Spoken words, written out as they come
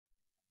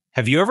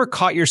Have you ever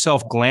caught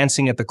yourself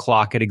glancing at the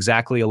clock at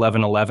exactly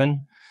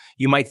 11:11?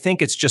 You might think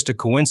it's just a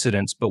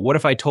coincidence, but what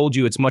if I told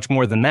you it's much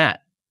more than that?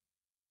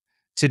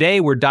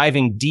 Today, we're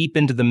diving deep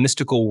into the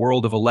mystical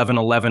world of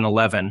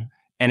 11:11:11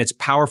 and its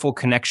powerful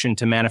connection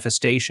to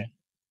manifestation.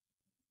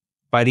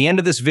 By the end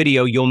of this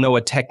video, you'll know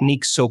a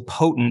technique so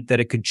potent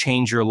that it could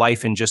change your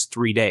life in just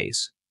 3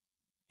 days.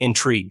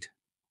 Intrigued?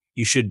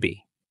 You should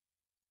be.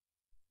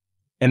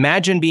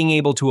 Imagine being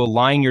able to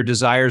align your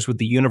desires with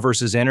the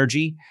universe's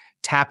energy,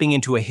 tapping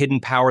into a hidden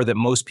power that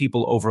most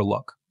people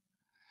overlook.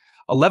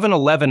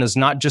 11:11 is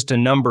not just a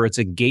number, it's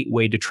a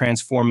gateway to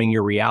transforming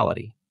your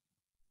reality.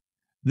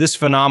 This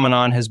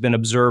phenomenon has been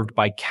observed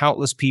by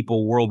countless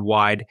people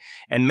worldwide,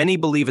 and many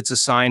believe it's a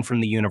sign from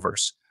the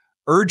universe,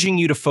 urging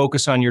you to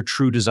focus on your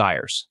true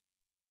desires.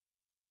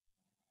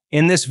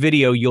 In this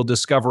video, you'll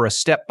discover a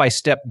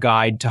step-by-step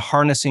guide to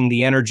harnessing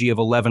the energy of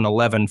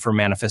 11:11 for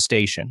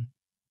manifestation.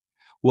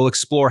 We'll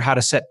explore how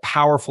to set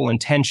powerful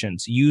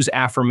intentions, use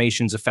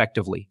affirmations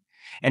effectively,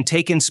 and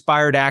take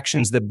inspired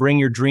actions that bring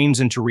your dreams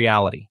into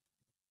reality.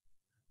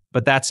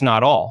 But that's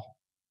not all.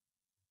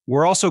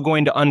 We're also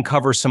going to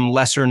uncover some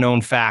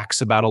lesser-known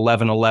facts about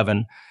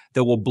 11:11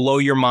 that will blow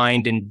your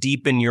mind and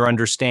deepen your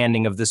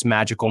understanding of this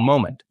magical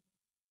moment.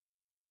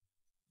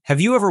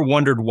 Have you ever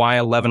wondered why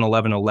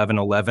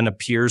 11:11:11:11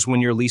 appears when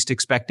you're least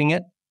expecting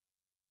it?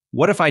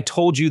 What if I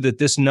told you that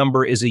this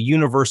number is a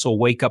universal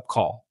wake-up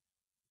call?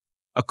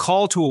 A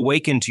call to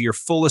awaken to your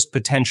fullest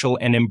potential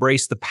and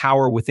embrace the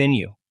power within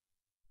you.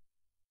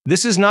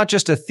 This is not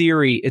just a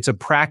theory, it's a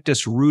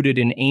practice rooted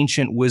in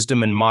ancient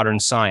wisdom and modern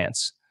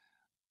science.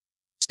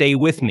 Stay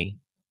with me,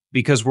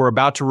 because we're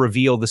about to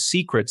reveal the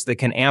secrets that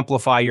can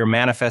amplify your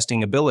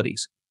manifesting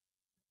abilities.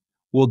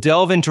 We'll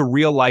delve into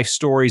real-life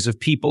stories of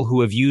people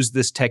who have used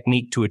this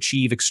technique to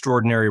achieve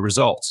extraordinary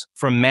results.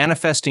 From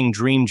manifesting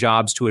dream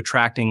jobs to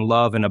attracting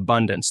love and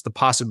abundance, the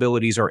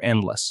possibilities are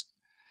endless.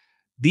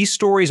 These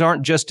stories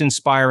aren't just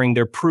inspiring,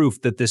 they're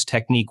proof that this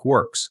technique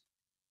works.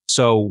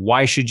 So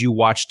why should you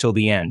watch till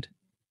the end?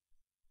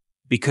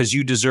 Because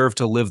you deserve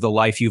to live the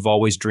life you've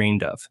always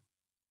dreamed of.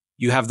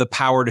 You have the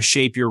power to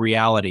shape your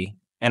reality,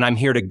 and I'm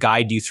here to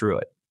guide you through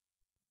it.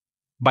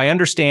 By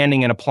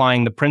understanding and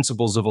applying the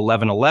principles of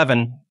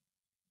 11:11,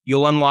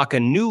 you'll unlock a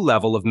new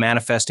level of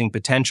manifesting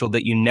potential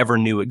that you never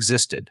knew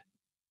existed.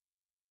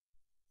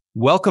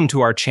 Welcome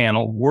to our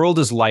channel, World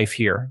is Life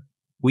Here.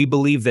 We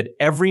believe that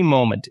every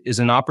moment is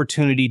an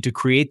opportunity to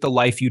create the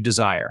life you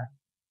desire.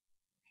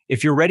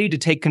 If you're ready to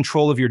take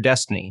control of your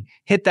destiny,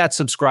 hit that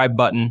subscribe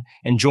button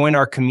and join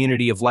our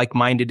community of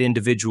like-minded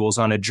individuals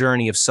on a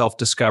journey of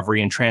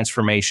self-discovery and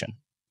transformation.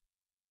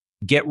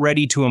 Get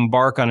ready to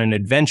embark on an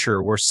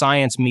adventure where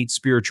science meets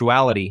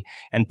spirituality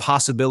and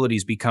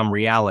possibilities become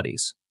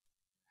realities.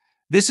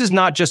 This is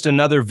not just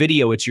another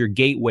video, it's your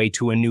gateway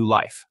to a new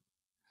life.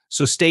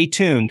 So stay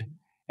tuned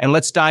and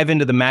let's dive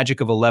into the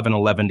magic of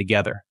 11:11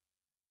 together.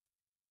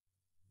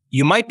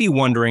 You might be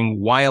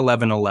wondering, why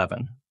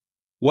 11:11?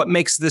 What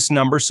makes this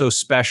number so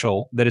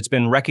special that it's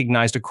been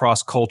recognized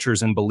across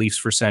cultures and beliefs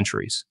for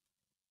centuries?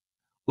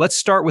 Let's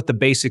start with the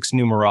basics: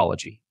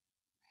 numerology.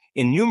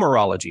 In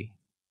numerology,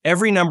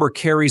 every number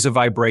carries a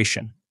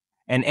vibration,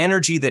 an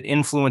energy that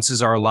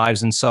influences our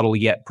lives in subtle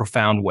yet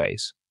profound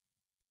ways.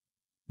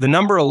 The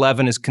number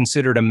 11 is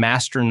considered a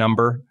master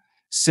number,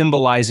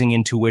 symbolizing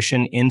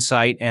intuition,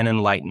 insight, and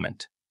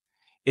enlightenment.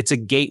 It's a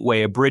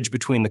gateway, a bridge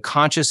between the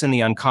conscious and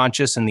the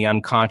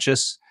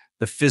unconscious,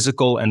 the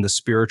physical and the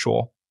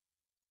spiritual.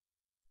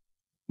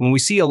 When we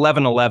see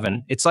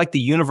 11:11, it's like the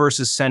universe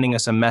is sending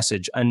us a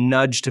message, a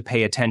nudge to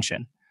pay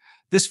attention.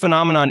 This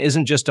phenomenon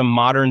isn't just a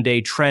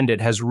modern-day trend, it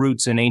has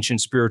roots in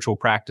ancient spiritual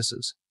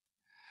practices.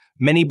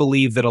 Many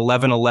believe that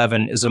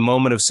 11:11 is a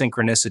moment of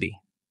synchronicity,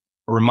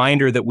 a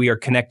reminder that we are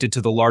connected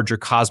to the larger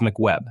cosmic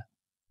web.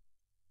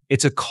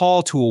 It's a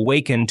call to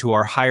awaken to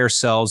our higher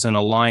selves and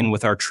align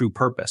with our true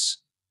purpose.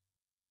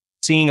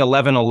 Seeing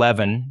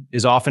 11:11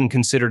 is often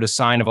considered a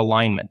sign of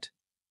alignment.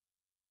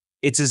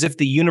 It's as if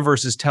the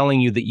universe is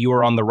telling you that you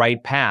are on the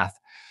right path,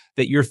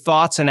 that your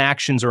thoughts and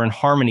actions are in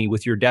harmony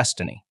with your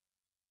destiny.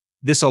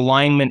 This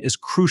alignment is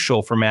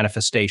crucial for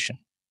manifestation.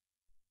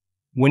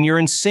 When you're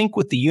in sync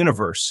with the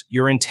universe,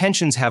 your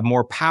intentions have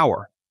more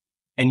power,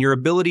 and your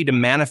ability to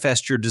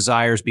manifest your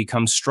desires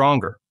becomes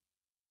stronger.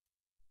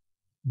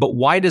 But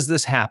why does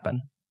this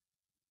happen?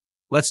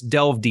 Let's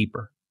delve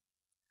deeper.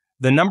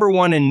 The number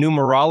 1 in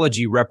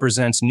numerology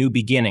represents new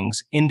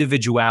beginnings,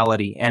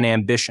 individuality, and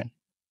ambition.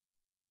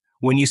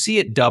 When you see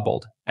it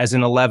doubled, as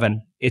in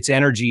 11, its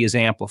energy is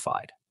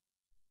amplified.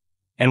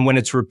 And when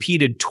it's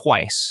repeated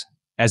twice,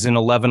 as in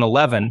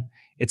 11:11,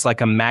 it's like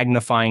a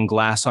magnifying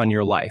glass on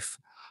your life,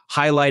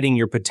 highlighting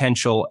your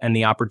potential and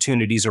the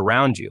opportunities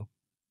around you.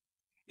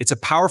 It's a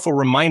powerful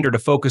reminder to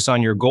focus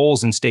on your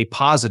goals and stay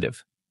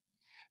positive,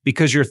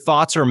 because your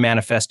thoughts are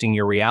manifesting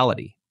your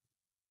reality.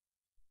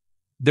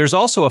 There's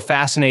also a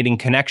fascinating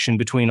connection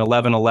between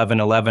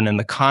 11:11:11 and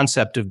the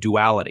concept of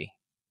duality.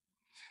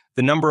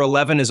 The number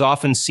 11 is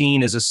often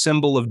seen as a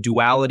symbol of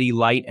duality,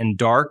 light and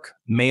dark,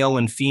 male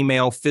and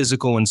female,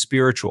 physical and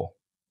spiritual.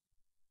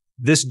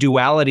 This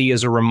duality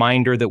is a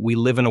reminder that we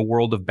live in a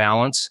world of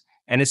balance,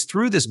 and it's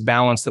through this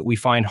balance that we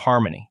find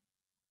harmony.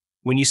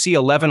 When you see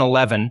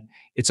 1111,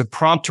 it's a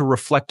prompt to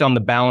reflect on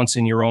the balance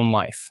in your own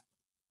life.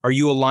 Are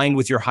you aligned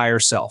with your higher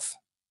self?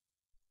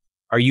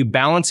 Are you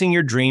balancing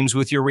your dreams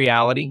with your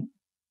reality?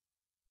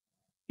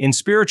 In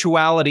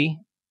spirituality,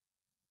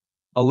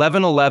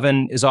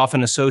 1111 is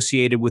often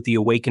associated with the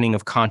awakening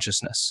of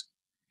consciousness.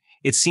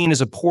 It's seen as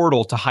a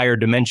portal to higher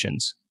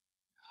dimensions,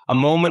 a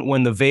moment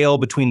when the veil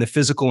between the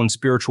physical and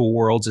spiritual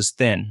worlds is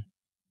thin.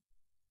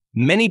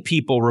 Many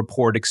people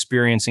report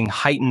experiencing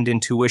heightened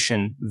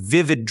intuition,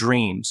 vivid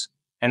dreams,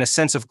 and a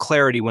sense of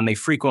clarity when they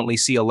frequently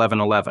see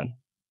 1111.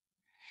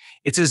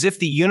 It's as if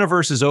the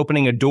universe is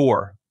opening a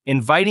door,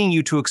 inviting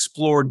you to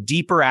explore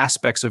deeper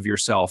aspects of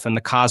yourself and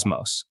the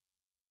cosmos.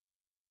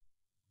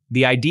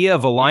 The idea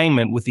of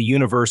alignment with the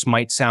universe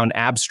might sound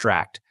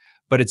abstract,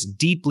 but it's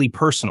deeply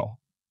personal.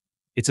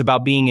 It's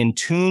about being in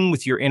tune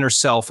with your inner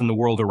self and the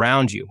world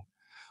around you.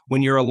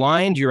 When you're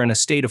aligned, you're in a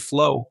state of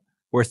flow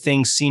where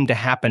things seem to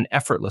happen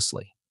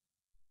effortlessly.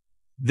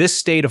 This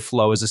state of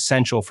flow is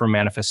essential for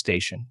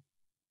manifestation.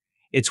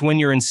 It's when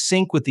you're in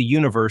sync with the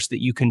universe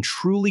that you can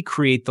truly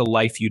create the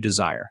life you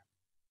desire.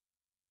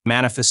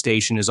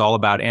 Manifestation is all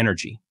about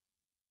energy.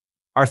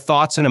 Our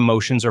thoughts and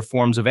emotions are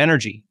forms of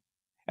energy,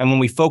 and when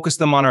we focus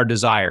them on our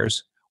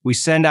desires, we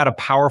send out a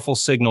powerful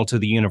signal to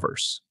the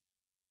universe.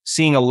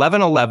 Seeing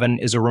 1111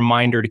 is a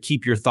reminder to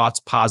keep your thoughts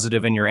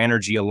positive and your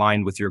energy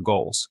aligned with your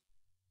goals.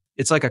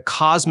 It's like a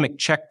cosmic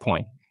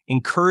checkpoint,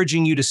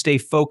 encouraging you to stay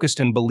focused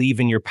and believe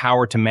in your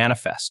power to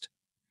manifest.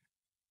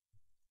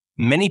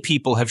 Many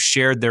people have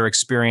shared their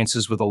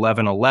experiences with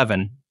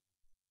 1111,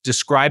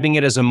 describing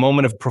it as a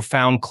moment of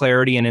profound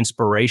clarity and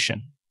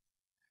inspiration.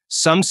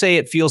 Some say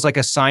it feels like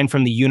a sign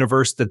from the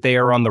universe that they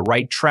are on the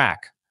right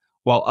track,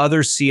 while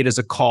others see it as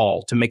a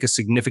call to make a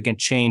significant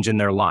change in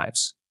their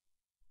lives.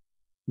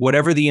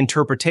 Whatever the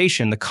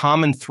interpretation, the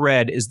common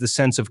thread is the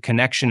sense of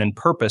connection and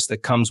purpose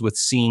that comes with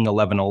seeing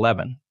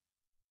 1111.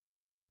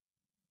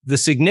 The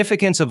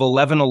significance of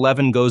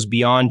 1111 goes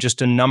beyond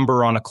just a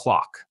number on a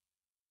clock.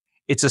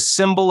 It's a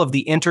symbol of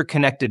the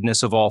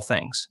interconnectedness of all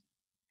things.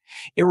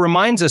 It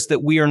reminds us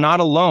that we are not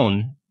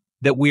alone,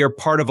 that we are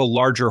part of a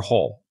larger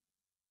whole.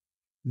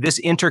 This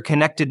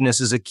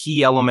interconnectedness is a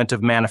key element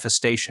of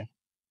manifestation.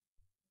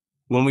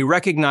 When we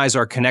recognize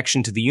our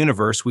connection to the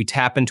universe, we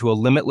tap into a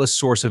limitless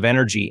source of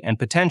energy and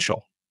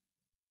potential.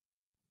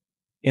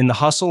 In the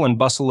hustle and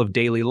bustle of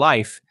daily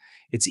life,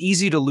 it's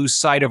easy to lose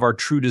sight of our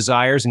true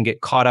desires and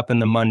get caught up in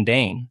the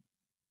mundane.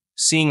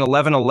 Seeing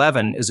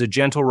 1111 is a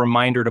gentle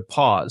reminder to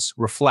pause,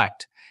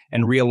 reflect,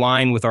 and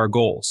realign with our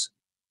goals.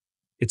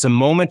 It's a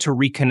moment to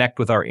reconnect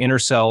with our inner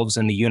selves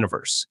and the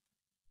universe.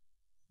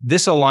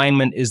 This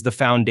alignment is the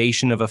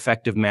foundation of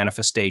effective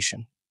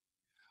manifestation.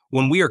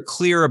 When we are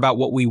clear about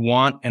what we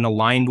want and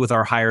aligned with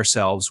our higher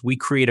selves, we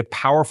create a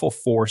powerful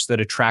force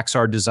that attracts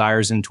our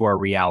desires into our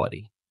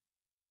reality.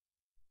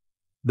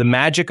 The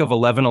magic of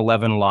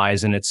 1111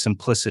 lies in its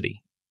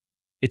simplicity.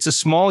 It's a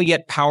small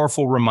yet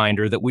powerful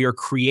reminder that we are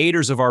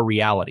creators of our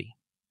reality.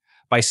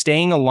 By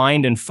staying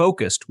aligned and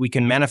focused, we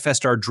can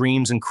manifest our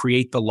dreams and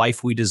create the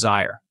life we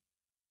desire.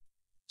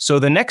 So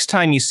the next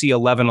time you see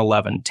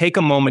 1111, take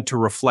a moment to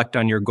reflect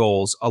on your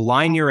goals,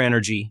 align your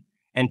energy,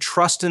 and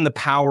trust in the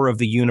power of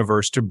the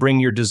universe to bring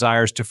your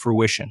desires to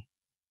fruition.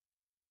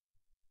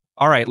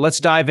 All right,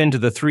 let's dive into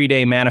the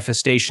 3-day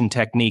manifestation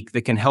technique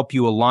that can help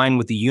you align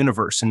with the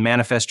universe and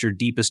manifest your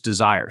deepest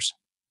desires.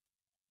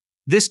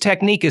 This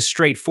technique is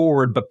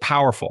straightforward but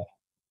powerful,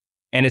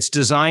 and it's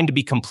designed to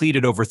be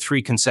completed over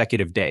 3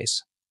 consecutive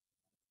days.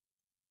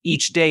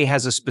 Each day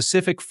has a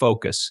specific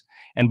focus,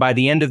 and by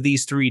the end of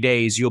these 3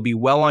 days, you'll be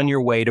well on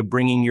your way to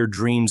bringing your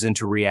dreams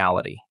into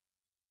reality.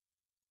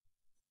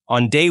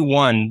 On day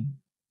 1,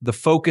 the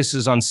focus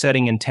is on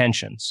setting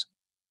intentions.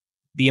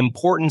 The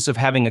importance of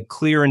having a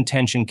clear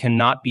intention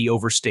cannot be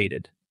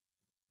overstated.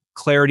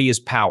 Clarity is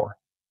power.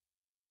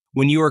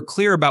 When you are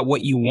clear about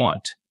what you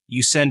want,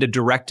 you send a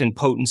direct and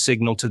potent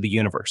signal to the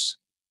universe.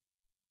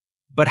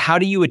 But how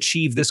do you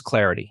achieve this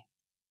clarity?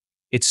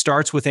 It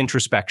starts with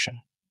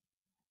introspection.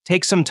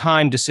 Take some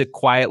time to sit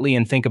quietly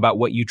and think about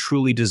what you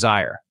truly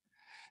desire.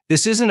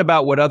 This isn't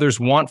about what others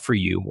want for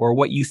you or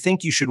what you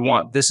think you should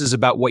want. This is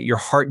about what your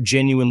heart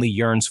genuinely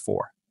yearns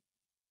for.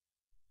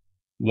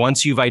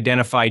 Once you've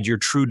identified your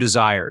true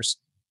desires,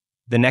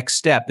 the next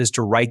step is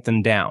to write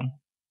them down.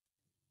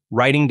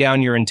 Writing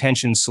down your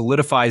intentions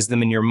solidifies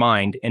them in your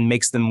mind and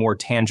makes them more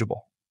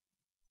tangible.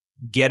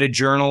 Get a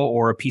journal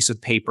or a piece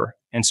of paper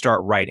and start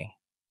writing.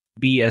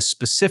 Be as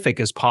specific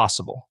as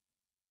possible.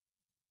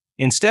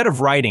 Instead of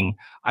writing,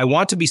 "I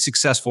want to be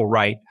successful,"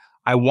 write,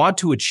 "I want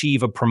to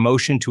achieve a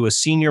promotion to a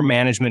senior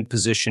management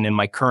position in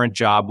my current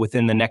job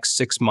within the next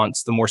 6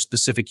 months." The more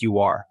specific you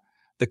are,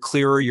 the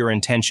clearer your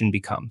intention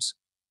becomes.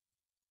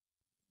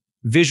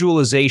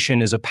 Visualization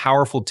is a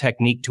powerful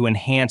technique to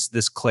enhance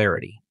this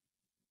clarity.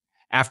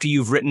 After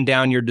you've written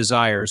down your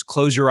desires,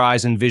 close your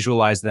eyes and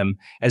visualize them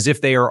as if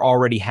they are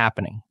already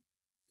happening.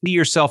 See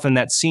yourself in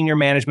that senior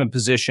management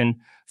position.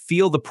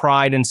 Feel the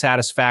pride and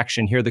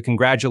satisfaction, hear the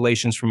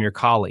congratulations from your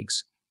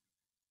colleagues.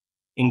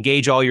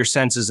 Engage all your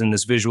senses in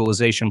this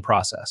visualization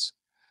process.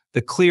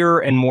 The clearer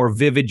and more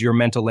vivid your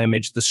mental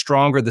image, the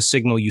stronger the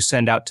signal you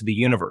send out to the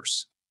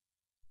universe.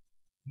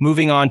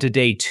 Moving on to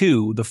day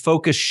 2, the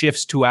focus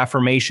shifts to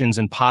affirmations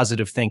and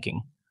positive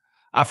thinking.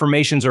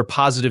 Affirmations are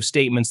positive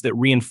statements that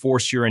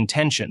reinforce your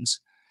intentions.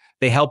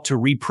 They help to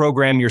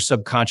reprogram your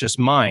subconscious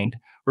mind,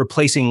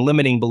 replacing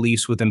limiting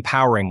beliefs with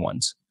empowering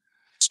ones.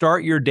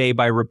 Start your day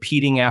by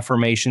repeating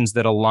affirmations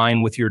that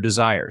align with your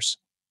desires.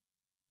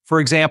 For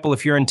example,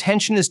 if your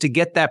intention is to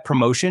get that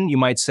promotion, you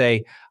might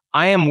say,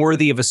 "I am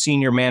worthy of a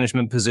senior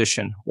management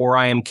position," or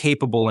 "I am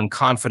capable and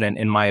confident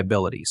in my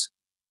abilities."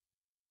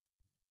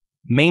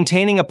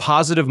 Maintaining a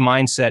positive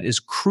mindset is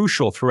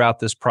crucial throughout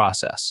this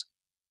process.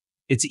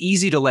 It's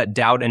easy to let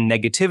doubt and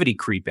negativity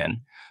creep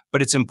in,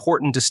 but it's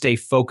important to stay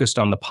focused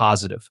on the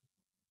positive.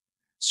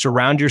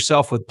 Surround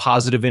yourself with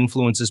positive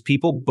influences,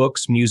 people,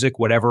 books, music,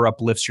 whatever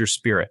uplifts your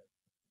spirit.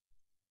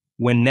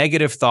 When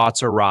negative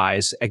thoughts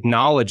arise,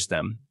 acknowledge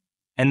them,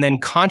 and then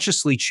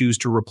consciously choose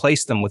to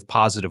replace them with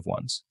positive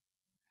ones.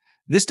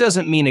 This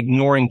doesn't mean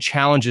ignoring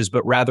challenges,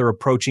 but rather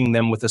approaching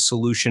them with a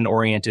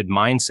solution-oriented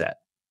mindset.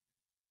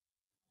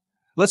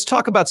 Let's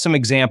talk about some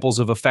examples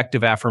of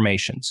effective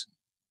affirmations.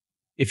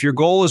 If your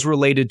goal is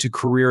related to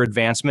career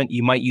advancement,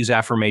 you might use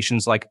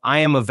affirmations like, "I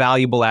am a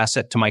valuable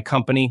asset to my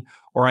company,"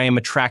 or "I am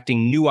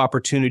attracting new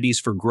opportunities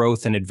for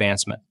growth and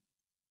advancement."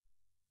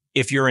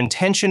 If your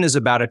intention is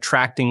about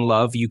attracting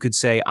love, you could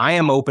say, "I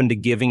am open to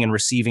giving and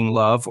receiving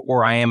love,"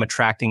 or "I am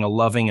attracting a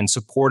loving and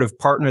supportive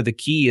partner." The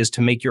key is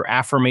to make your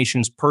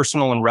affirmations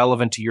personal and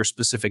relevant to your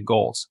specific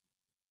goals.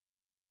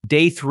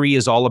 Day 3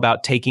 is all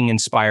about taking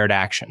inspired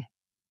action.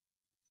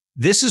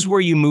 This is where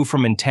you move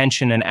from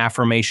intention and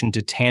affirmation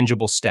to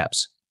tangible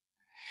steps.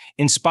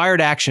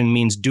 Inspired action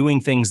means doing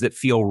things that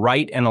feel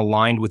right and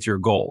aligned with your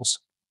goals.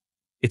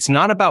 It's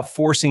not about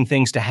forcing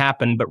things to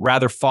happen, but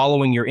rather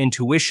following your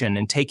intuition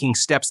and taking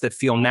steps that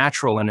feel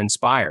natural and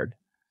inspired.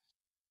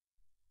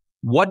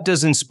 What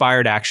does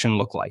inspired action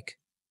look like?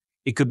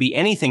 It could be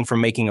anything from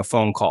making a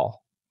phone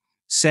call,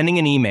 sending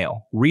an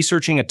email,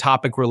 researching a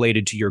topic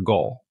related to your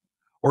goal,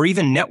 or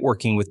even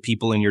networking with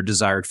people in your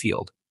desired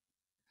field.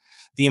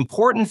 The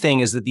important thing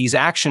is that these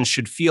actions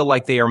should feel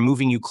like they are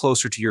moving you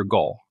closer to your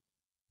goal.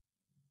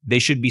 They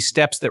should be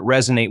steps that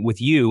resonate with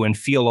you and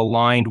feel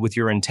aligned with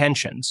your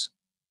intentions.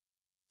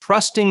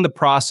 Trusting the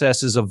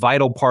process is a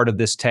vital part of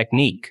this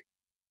technique.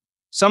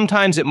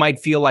 Sometimes it might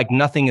feel like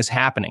nothing is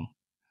happening,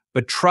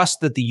 but trust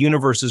that the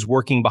universe is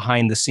working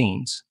behind the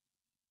scenes.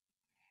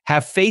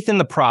 Have faith in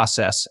the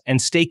process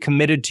and stay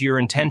committed to your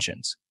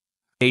intentions.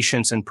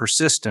 Patience and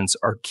persistence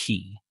are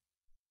key.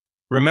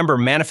 Remember,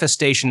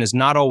 manifestation is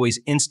not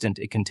always instant.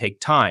 It can take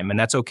time, and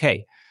that's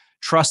okay.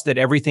 Trust that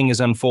everything is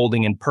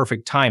unfolding in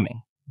perfect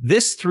timing.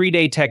 This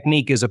 3-day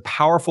technique is a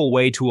powerful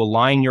way to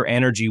align your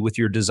energy with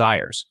your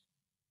desires.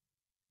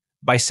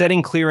 By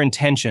setting clear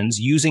intentions,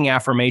 using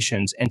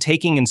affirmations, and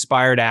taking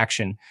inspired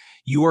action,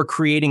 you are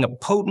creating a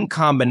potent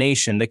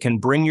combination that can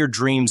bring your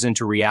dreams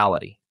into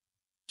reality.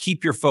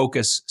 Keep your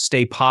focus,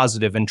 stay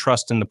positive, and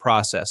trust in the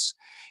process.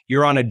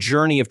 You're on a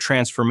journey of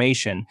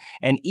transformation,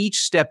 and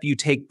each step you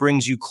take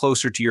brings you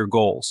closer to your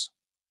goals.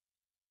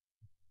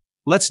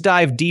 Let's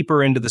dive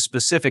deeper into the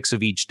specifics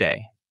of each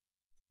day.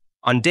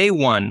 On day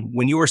 1,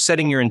 when you are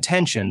setting your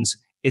intentions,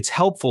 it's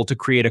helpful to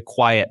create a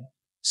quiet,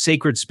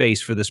 sacred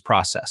space for this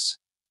process.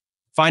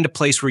 Find a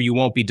place where you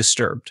won't be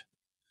disturbed.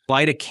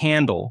 Light a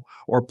candle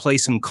or play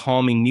some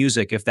calming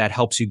music if that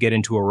helps you get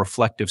into a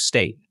reflective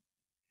state.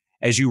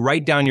 As you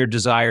write down your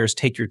desires,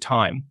 take your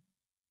time.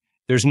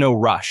 There's no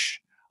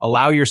rush.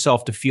 Allow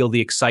yourself to feel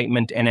the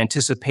excitement and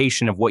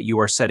anticipation of what you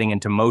are setting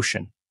into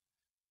motion.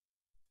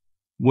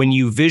 When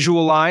you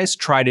visualize,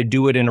 try to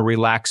do it in a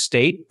relaxed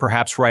state,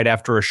 perhaps right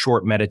after a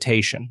short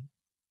meditation.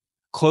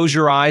 Close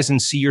your eyes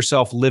and see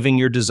yourself living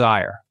your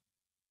desire.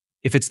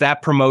 If it's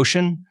that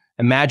promotion,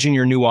 imagine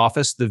your new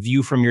office, the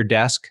view from your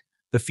desk,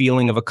 the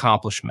feeling of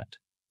accomplishment.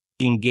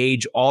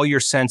 Engage all your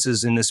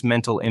senses in this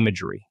mental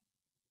imagery.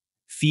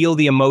 Feel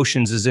the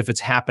emotions as if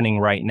it's happening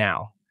right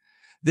now.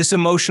 This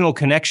emotional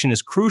connection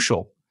is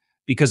crucial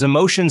because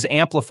emotions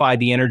amplify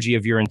the energy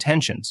of your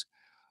intentions.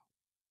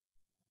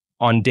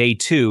 On day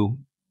 2,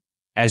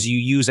 as you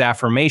use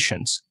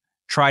affirmations,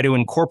 try to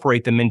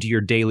incorporate them into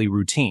your daily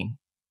routine.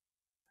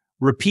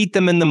 Repeat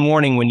them in the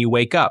morning when you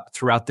wake up,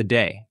 throughout the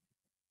day,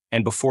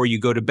 and before you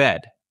go to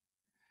bed.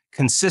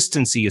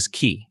 Consistency is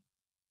key.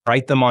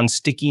 Write them on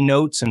sticky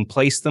notes and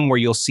place them where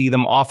you'll see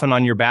them, often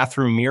on your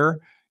bathroom mirror,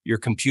 your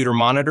computer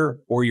monitor,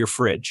 or your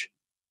fridge.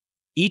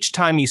 Each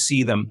time you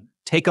see them,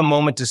 take a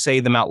moment to say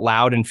them out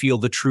loud and feel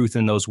the truth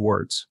in those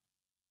words.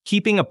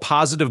 Keeping a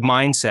positive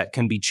mindset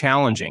can be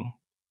challenging,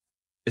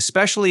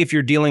 especially if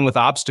you're dealing with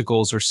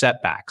obstacles or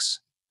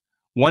setbacks.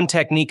 One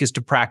technique is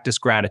to practice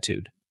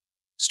gratitude.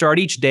 Start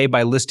each day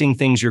by listing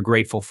things you're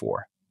grateful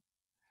for.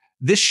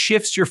 This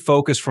shifts your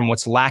focus from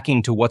what's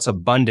lacking to what's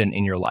abundant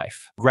in your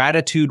life.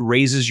 Gratitude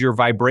raises your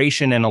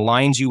vibration and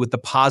aligns you with the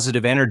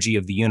positive energy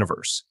of the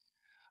universe.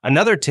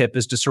 Another tip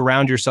is to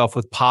surround yourself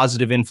with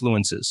positive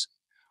influences.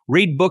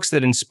 Read books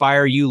that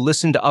inspire you,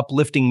 listen to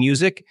uplifting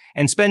music,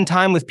 and spend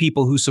time with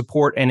people who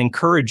support and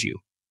encourage you.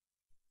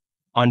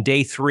 On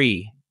day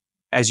 3,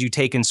 as you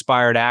take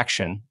inspired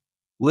action,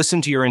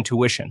 listen to your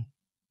intuition.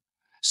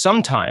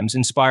 Sometimes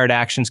inspired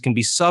actions can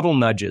be subtle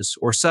nudges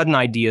or sudden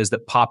ideas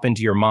that pop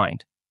into your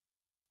mind.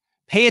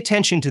 Pay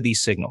attention to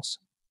these signals.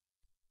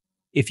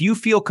 If you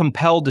feel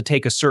compelled to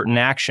take a certain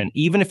action,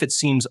 even if it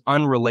seems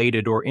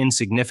unrelated or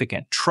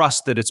insignificant,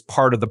 trust that it's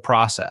part of the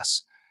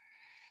process.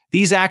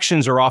 These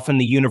actions are often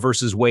the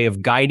universe's way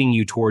of guiding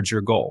you towards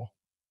your goal.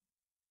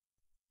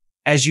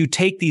 As you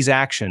take these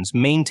actions,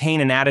 maintain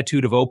an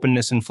attitude of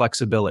openness and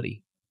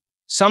flexibility.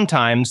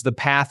 Sometimes the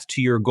path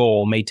to your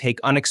goal may take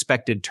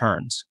unexpected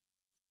turns.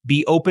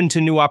 Be open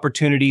to new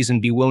opportunities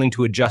and be willing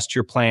to adjust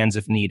your plans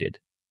if needed.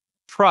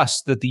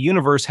 Trust that the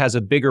universe has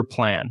a bigger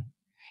plan,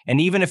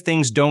 and even if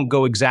things don't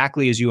go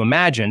exactly as you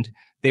imagined,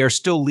 they are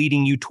still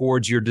leading you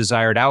towards your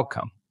desired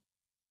outcome.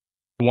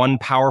 One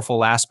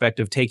powerful aspect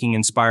of taking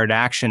inspired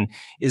action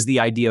is the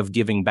idea of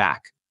giving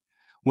back.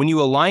 When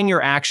you align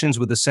your actions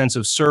with a sense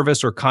of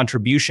service or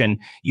contribution,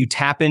 you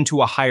tap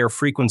into a higher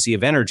frequency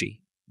of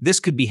energy. This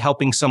could be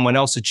helping someone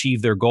else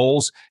achieve their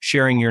goals,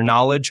 sharing your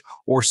knowledge,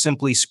 or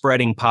simply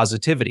spreading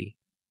positivity.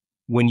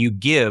 When you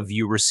give,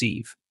 you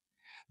receive.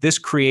 This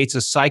creates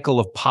a cycle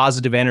of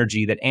positive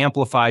energy that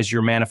amplifies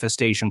your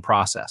manifestation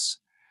process.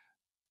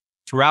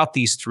 Throughout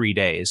these 3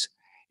 days,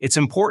 it's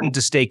important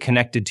to stay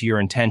connected to your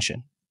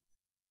intention.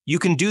 You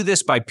can do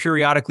this by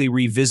periodically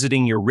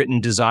revisiting your written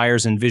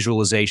desires and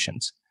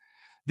visualizations.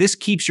 This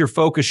keeps your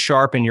focus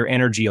sharp and your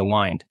energy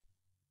aligned.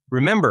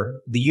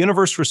 Remember, the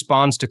universe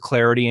responds to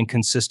clarity and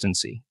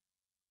consistency.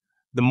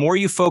 The more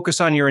you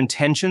focus on your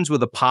intentions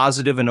with a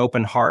positive and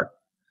open heart,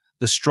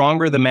 the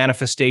stronger the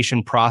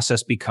manifestation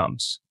process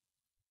becomes.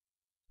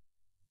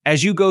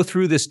 As you go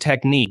through this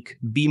technique,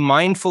 be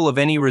mindful of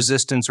any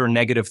resistance or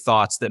negative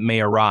thoughts that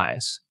may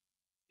arise.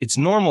 It's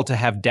normal to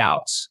have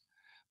doubts,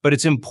 but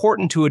it's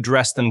important to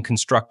address them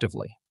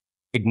constructively.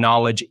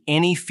 Acknowledge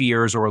any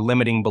fears or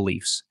limiting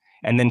beliefs,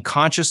 and then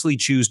consciously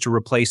choose to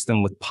replace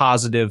them with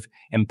positive,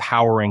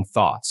 empowering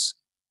thoughts.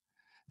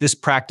 This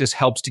practice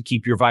helps to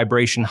keep your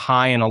vibration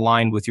high and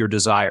aligned with your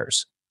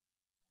desires.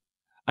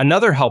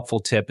 Another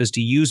helpful tip is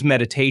to use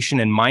meditation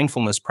and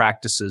mindfulness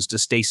practices to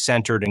stay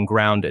centered and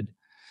grounded.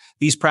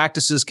 These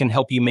practices can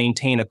help you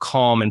maintain a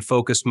calm and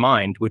focused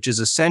mind, which is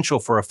essential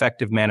for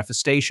effective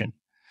manifestation.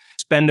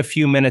 Spend a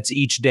few minutes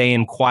each day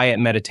in quiet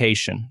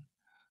meditation,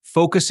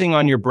 focusing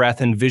on your breath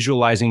and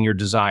visualizing your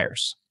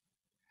desires.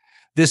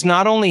 This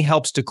not only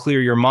helps to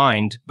clear your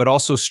mind, but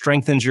also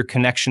strengthens your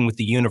connection with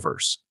the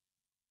universe.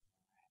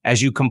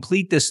 As you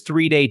complete this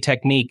 3-day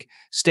technique,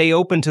 stay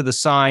open to the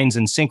signs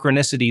and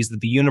synchronicities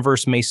that the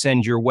universe may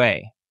send your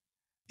way.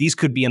 These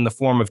could be in the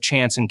form of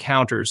chance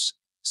encounters,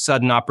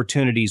 sudden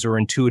opportunities, or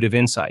intuitive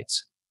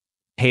insights.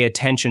 Pay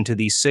attention to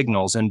these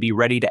signals and be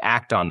ready to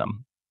act on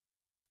them.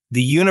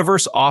 The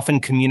universe often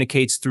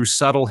communicates through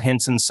subtle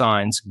hints and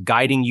signs,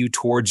 guiding you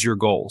towards your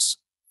goals.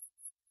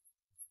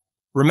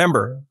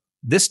 Remember,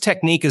 this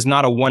technique is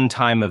not a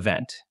one-time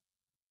event.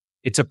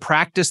 It's a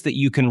practice that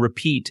you can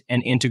repeat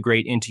and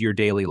integrate into your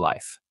daily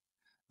life.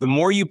 The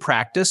more you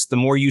practice, the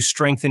more you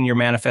strengthen your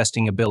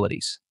manifesting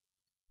abilities.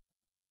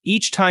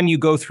 Each time you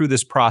go through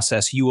this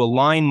process, you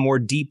align more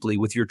deeply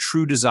with your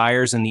true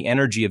desires and the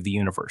energy of the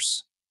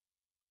universe.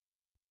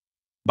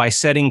 By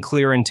setting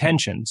clear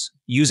intentions,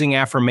 using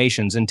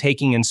affirmations, and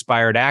taking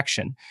inspired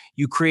action,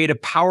 you create a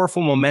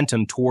powerful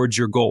momentum towards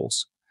your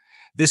goals.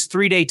 This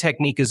 3-day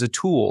technique is a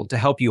tool to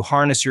help you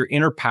harness your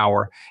inner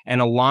power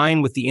and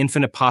align with the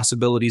infinite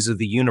possibilities of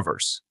the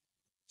universe.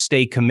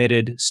 Stay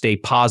committed, stay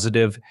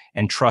positive,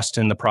 and trust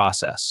in the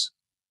process.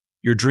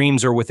 Your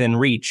dreams are within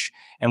reach,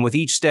 and with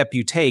each step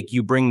you take,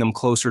 you bring them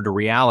closer to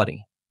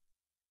reality.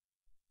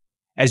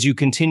 As you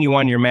continue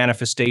on your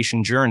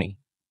manifestation journey,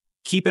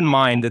 keep in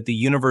mind that the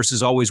universe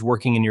is always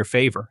working in your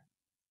favor.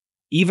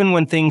 Even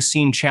when things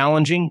seem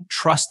challenging,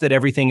 trust that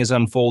everything is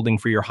unfolding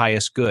for your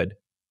highest good.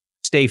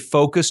 Stay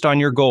focused on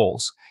your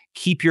goals,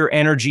 keep your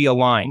energy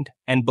aligned,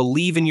 and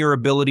believe in your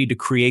ability to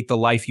create the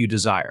life you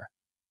desire.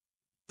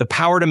 The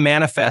power to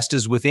manifest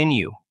is within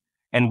you,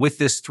 and with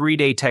this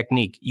 3-day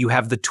technique, you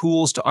have the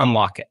tools to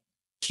unlock it.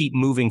 Keep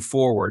moving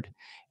forward,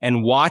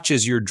 and watch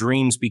as your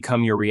dreams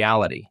become your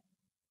reality.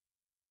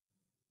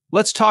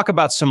 Let's talk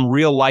about some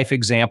real-life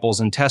examples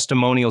and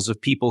testimonials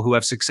of people who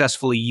have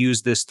successfully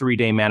used this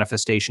 3-day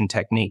manifestation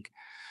technique.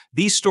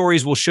 These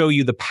stories will show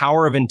you the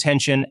power of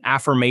intention,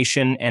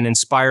 affirmation, and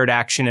inspired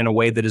action in a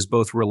way that is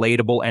both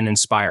relatable and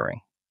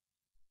inspiring.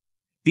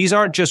 These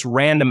aren't just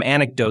random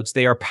anecdotes,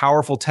 they are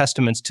powerful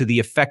testaments to the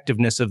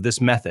effectiveness of this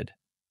method.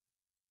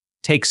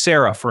 Take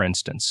Sarah, for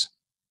instance.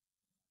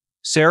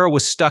 Sarah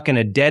was stuck in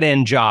a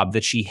dead-end job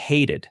that she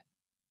hated.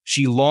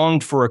 She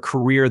longed for a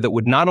career that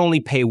would not only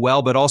pay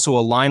well, but also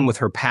align with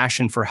her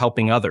passion for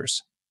helping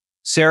others.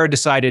 Sarah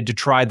decided to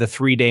try the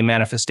 3-day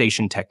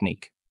manifestation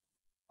technique.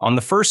 On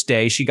the first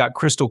day, she got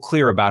crystal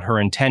clear about her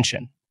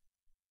intention.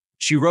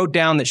 She wrote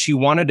down that she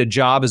wanted a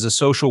job as a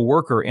social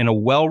worker in a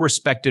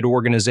well-respected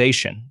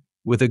organization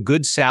with a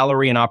good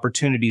salary and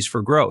opportunities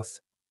for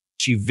growth.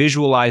 She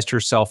visualized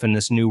herself in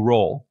this new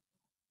role,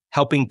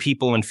 helping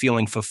people and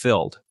feeling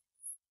fulfilled.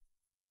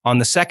 On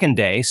the second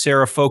day,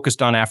 Sarah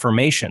focused on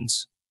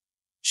affirmations.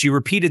 She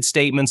repeated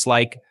statements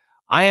like,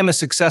 "I am a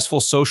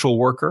successful social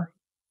worker,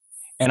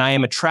 and I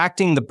am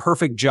attracting the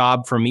perfect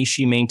job for me."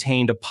 She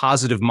maintained a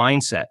positive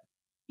mindset,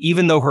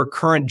 even though her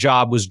current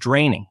job was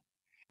draining.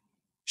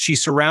 She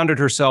surrounded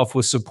herself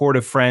with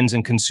supportive friends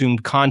and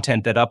consumed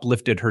content that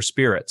uplifted her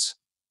spirits.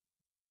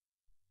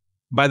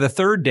 By the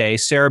third day,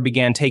 Sarah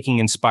began taking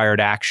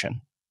inspired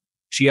action.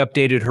 She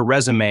updated her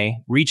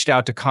resume, reached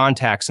out to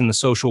contacts in the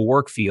social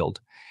work field,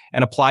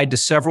 and applied to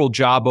several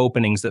job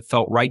openings that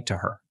felt right to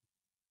her.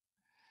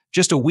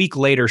 Just a week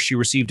later, she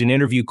received an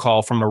interview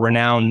call from a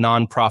renowned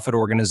nonprofit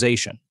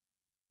organization.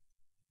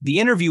 The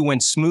interview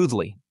went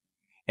smoothly,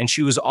 and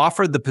she was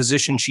offered the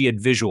position she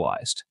had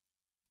visualized.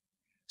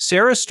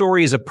 Sarah's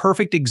story is a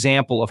perfect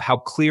example of how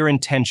clear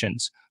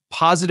intentions,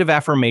 positive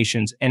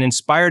affirmations, and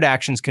inspired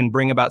actions can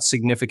bring about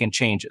significant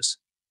changes.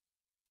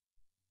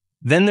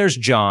 Then there's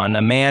John,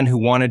 a man who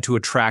wanted to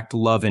attract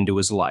love into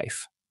his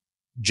life.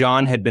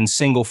 John had been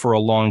single for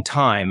a long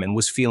time and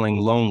was feeling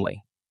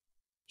lonely.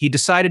 He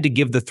decided to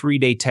give the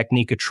 3-day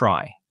technique a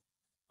try.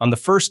 On the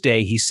first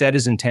day, he set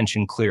his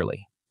intention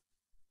clearly.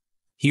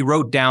 He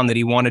wrote down that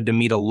he wanted to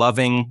meet a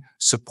loving,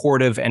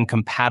 supportive, and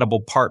compatible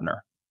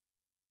partner.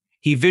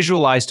 He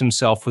visualized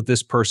himself with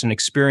this person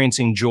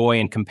experiencing joy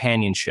and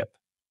companionship.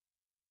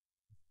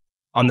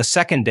 On the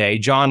second day,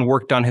 John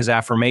worked on his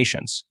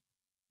affirmations.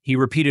 He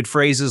repeated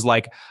phrases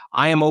like,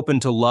 "I am open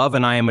to love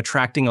and I am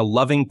attracting a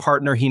loving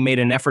partner." He made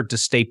an effort to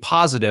stay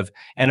positive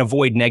and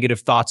avoid negative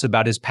thoughts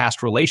about his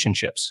past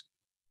relationships.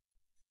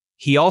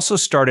 He also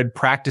started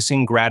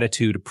practicing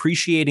gratitude,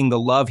 appreciating the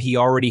love he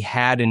already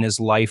had in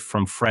his life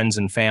from friends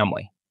and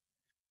family.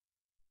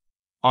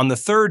 On the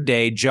third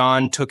day,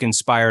 John took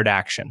inspired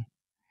action.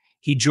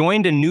 He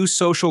joined a new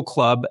social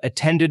club,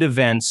 attended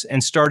events,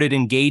 and started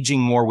engaging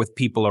more with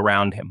people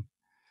around him.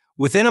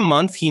 Within a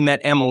month, he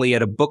met Emily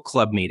at a book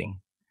club meeting.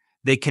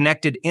 They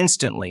connected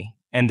instantly,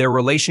 and their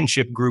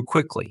relationship grew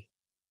quickly.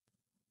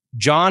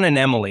 John and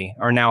Emily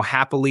are now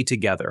happily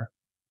together,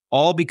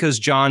 all because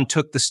John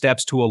took the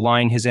steps to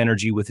align his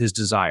energy with his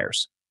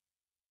desires.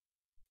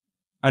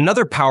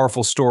 Another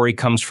powerful story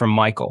comes from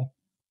Michael,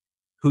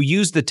 who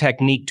used the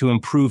technique to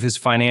improve his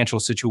financial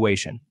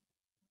situation.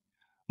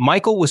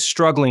 Michael was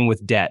struggling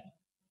with debt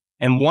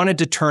and wanted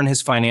to turn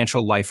his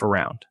financial life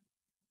around.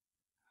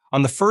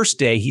 On the first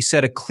day, he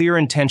set a clear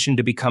intention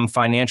to become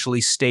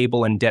financially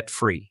stable and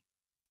debt-free.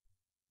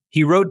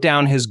 He wrote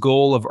down his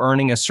goal of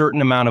earning a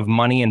certain amount of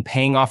money and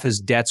paying off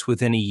his debts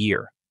within a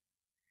year.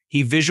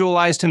 He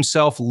visualized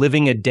himself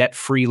living a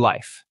debt-free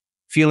life,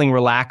 feeling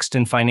relaxed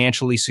and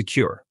financially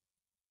secure.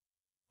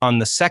 On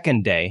the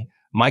second day,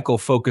 Michael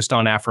focused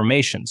on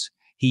affirmations.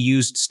 He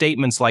used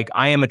statements like,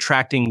 "I am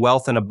attracting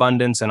wealth and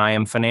abundance and I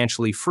am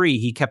financially free."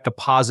 He kept a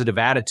positive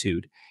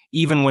attitude,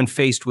 even when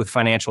faced with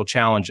financial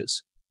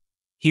challenges.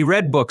 He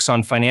read books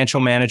on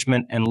financial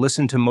management and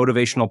listened to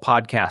motivational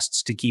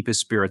podcasts to keep his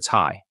spirits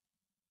high.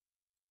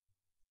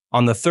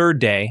 On the third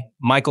day,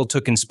 Michael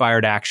took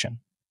inspired action.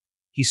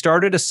 He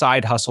started a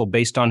side hustle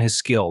based on his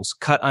skills,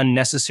 cut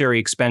unnecessary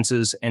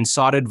expenses, and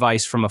sought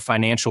advice from a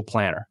financial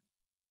planner.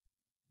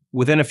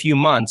 Within a few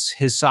months,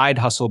 his side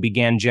hustle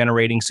began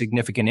generating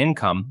significant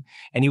income,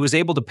 and he was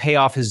able to pay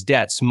off his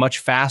debts much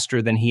faster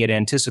than he had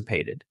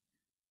anticipated.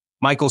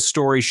 Michael's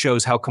story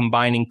shows how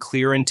combining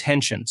clear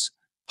intentions,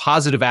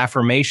 positive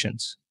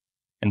affirmations,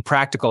 and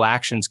practical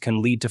actions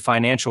can lead to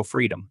financial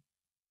freedom.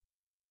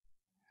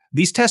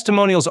 These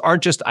testimonials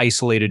aren't just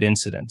isolated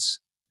incidents.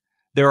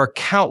 There are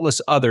countless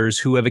others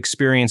who have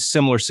experienced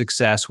similar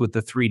success with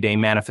the 3-day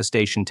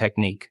manifestation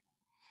technique.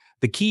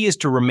 The key is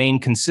to remain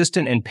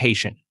consistent and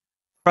patient,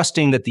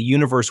 trusting that the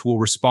universe will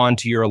respond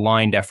to your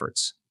aligned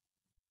efforts.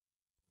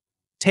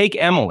 Take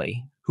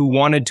Emily, who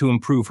wanted to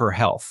improve her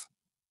health.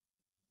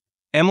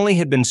 Emily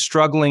had been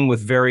struggling with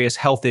various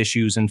health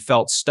issues and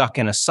felt stuck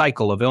in a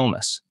cycle of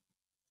illness.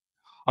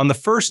 On the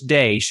first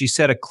day, she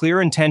set a clear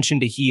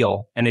intention to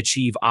heal and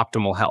achieve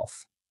optimal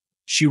health.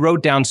 She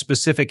wrote down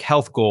specific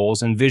health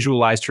goals and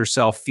visualized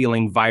herself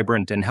feeling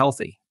vibrant and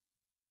healthy.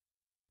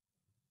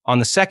 On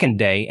the second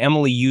day,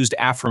 Emily used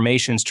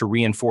affirmations to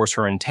reinforce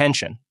her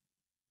intention.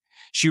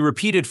 She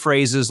repeated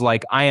phrases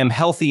like, "I am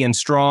healthy and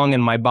strong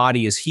and my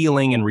body is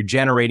healing and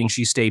regenerating."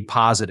 She stayed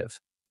positive.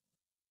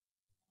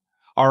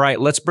 All right,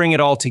 let's bring it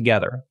all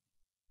together.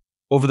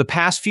 Over the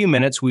past few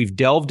minutes, we've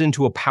delved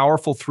into a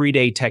powerful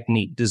 3-day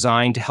technique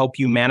designed to help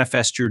you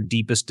manifest your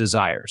deepest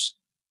desires.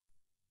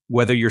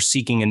 Whether you're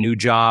seeking a new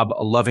job,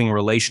 a loving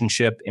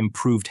relationship,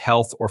 improved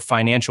health, or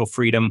financial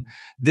freedom,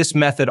 this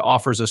method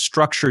offers a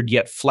structured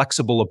yet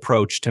flexible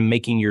approach to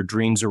making your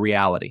dreams a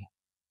reality.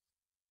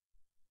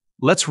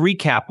 Let's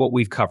recap what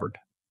we've covered.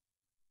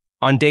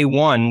 On day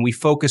 1, we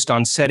focused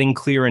on setting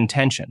clear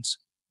intentions.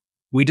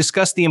 We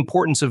discussed the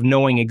importance of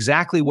knowing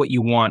exactly what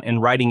you want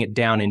and writing it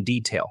down in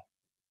detail.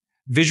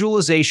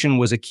 Visualization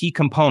was a key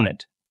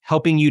component,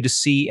 helping you to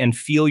see and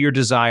feel your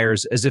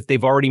desires as if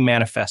they've already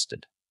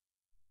manifested.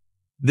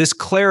 This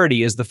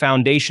clarity is the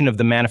foundation of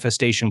the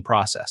manifestation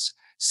process,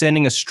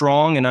 sending a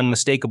strong and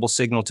unmistakable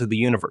signal to the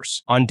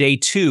universe. On day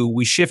 2,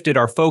 we shifted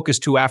our focus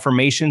to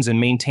affirmations and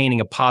maintaining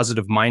a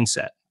positive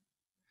mindset.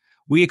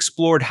 We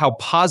explored how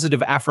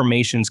positive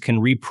affirmations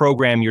can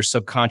reprogram your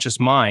subconscious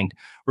mind,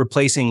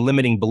 replacing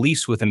limiting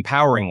beliefs with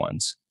empowering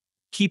ones.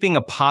 Keeping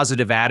a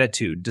positive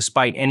attitude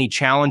despite any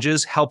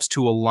challenges helps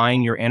to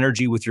align your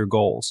energy with your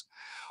goals.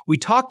 We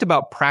talked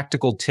about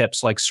practical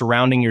tips like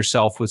surrounding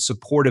yourself with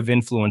supportive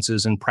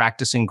influences and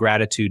practicing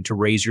gratitude to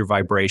raise your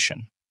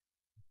vibration.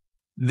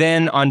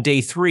 Then, on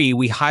day 3,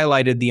 we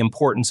highlighted the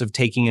importance of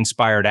taking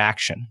inspired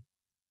action.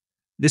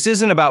 This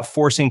isn't about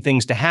forcing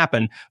things to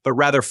happen, but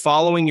rather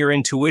following your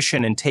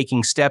intuition and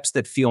taking steps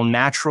that feel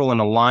natural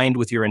and aligned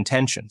with your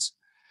intentions.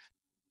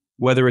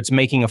 Whether it's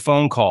making a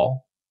phone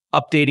call,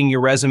 updating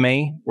your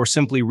resume, or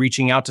simply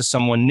reaching out to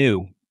someone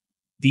new,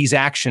 these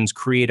actions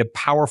create a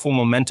powerful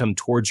momentum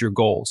towards your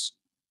goals.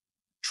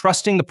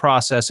 Trusting the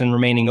process and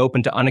remaining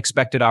open to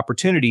unexpected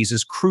opportunities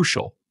is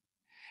crucial,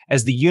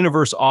 as the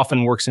universe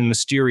often works in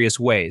mysterious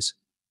ways.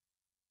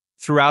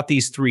 Throughout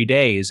these 3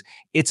 days,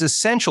 it's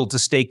essential to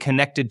stay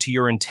connected to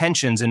your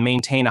intentions and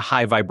maintain a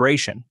high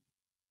vibration.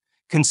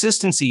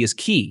 Consistency is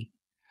key.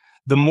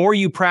 The more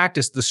you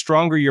practice, the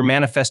stronger your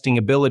manifesting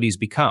abilities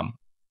become.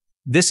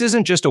 This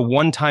isn't just a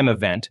one-time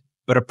event,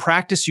 but a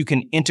practice you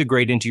can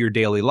integrate into your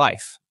daily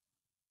life.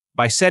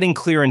 By setting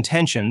clear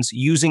intentions,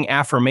 using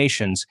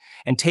affirmations,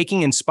 and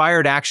taking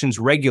inspired actions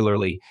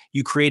regularly,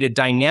 you create a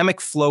dynamic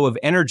flow of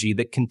energy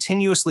that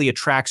continuously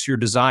attracts your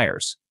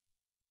desires.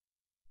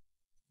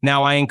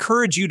 Now, I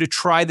encourage you to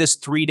try this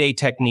 3-day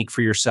technique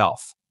for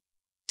yourself.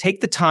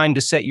 Take the time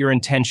to set your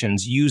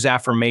intentions, use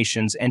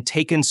affirmations, and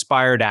take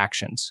inspired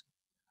actions.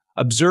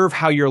 Observe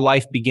how your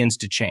life begins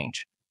to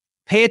change.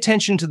 Pay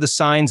attention to the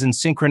signs and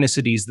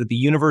synchronicities that the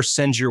universe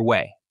sends your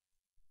way.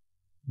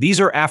 These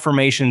are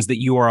affirmations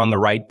that you are on the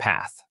right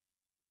path.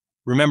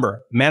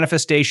 Remember,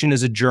 manifestation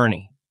is a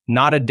journey,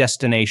 not a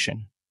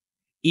destination.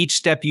 Each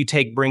step you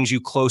take brings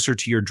you closer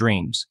to your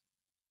dreams.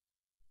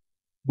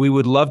 We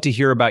would love to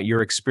hear about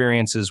your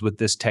experiences with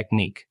this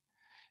technique.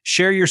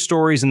 Share your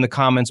stories in the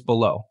comments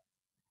below.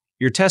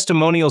 Your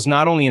testimonials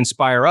not only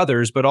inspire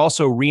others, but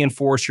also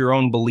reinforce your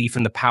own belief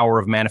in the power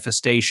of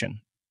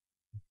manifestation.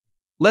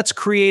 Let's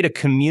create a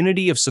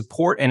community of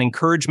support and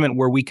encouragement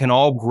where we can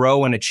all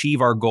grow and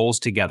achieve our goals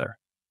together.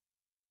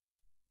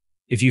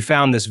 If you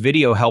found this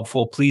video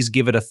helpful, please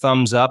give it a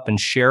thumbs up and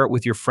share it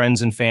with your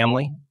friends and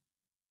family.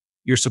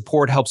 Your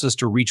support helps us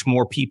to reach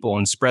more people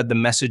and spread the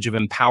message of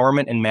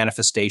empowerment and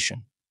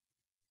manifestation.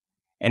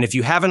 And if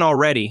you haven't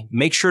already,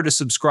 make sure to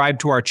subscribe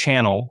to our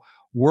channel,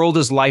 World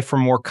is Life, for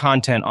more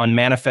content on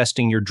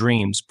manifesting your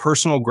dreams,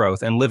 personal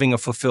growth, and living a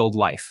fulfilled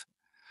life.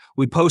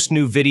 We post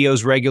new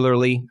videos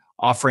regularly,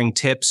 offering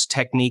tips,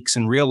 techniques,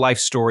 and real-life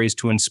stories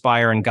to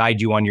inspire and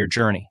guide you on your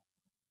journey.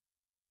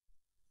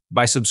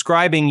 By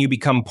subscribing, you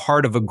become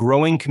part of a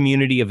growing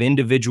community of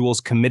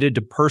individuals committed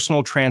to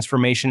personal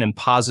transformation and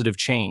positive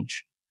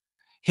change.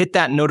 Hit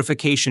that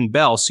notification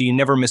bell so you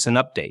never miss an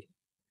update.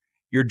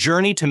 Your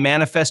journey to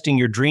manifesting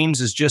your dreams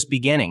is just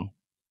beginning,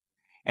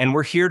 and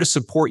we're here to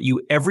support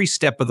you every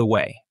step of the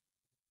way.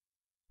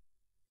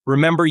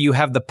 Remember, you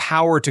have the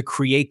power to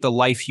create the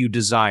life you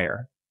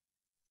desire.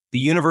 The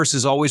universe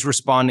is always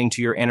responding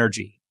to your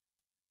energy.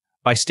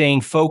 By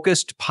staying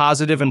focused,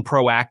 positive, and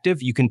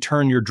proactive, you can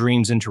turn your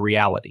dreams into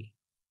reality.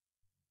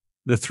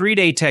 The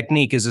 3-day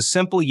technique is a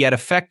simple yet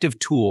effective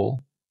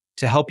tool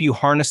to help you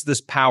harness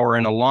this power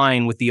and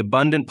align with the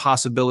abundant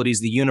possibilities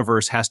the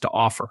universe has to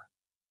offer.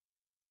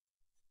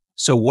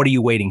 So what are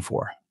you waiting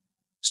for?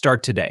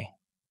 Start today.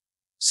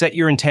 Set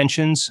your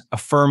intentions,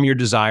 affirm your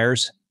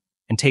desires,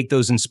 and take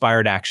those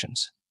inspired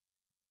actions.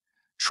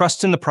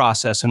 Trust in the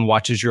process and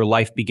watch as your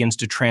life begins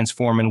to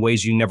transform in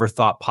ways you never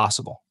thought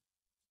possible.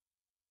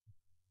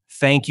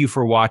 Thank you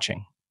for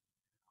watching.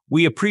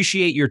 We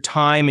appreciate your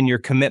time and your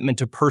commitment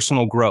to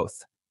personal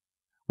growth.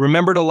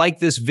 Remember to like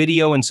this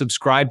video and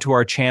subscribe to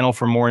our channel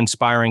for more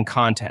inspiring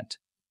content.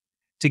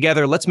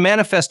 Together, let's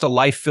manifest a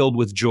life filled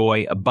with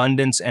joy,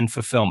 abundance, and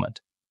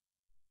fulfillment.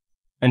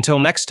 Until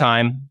next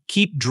time,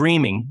 keep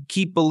dreaming,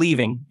 keep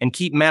believing, and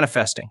keep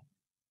manifesting.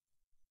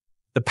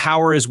 The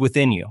power is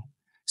within you.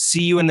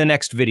 See you in the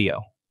next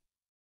video.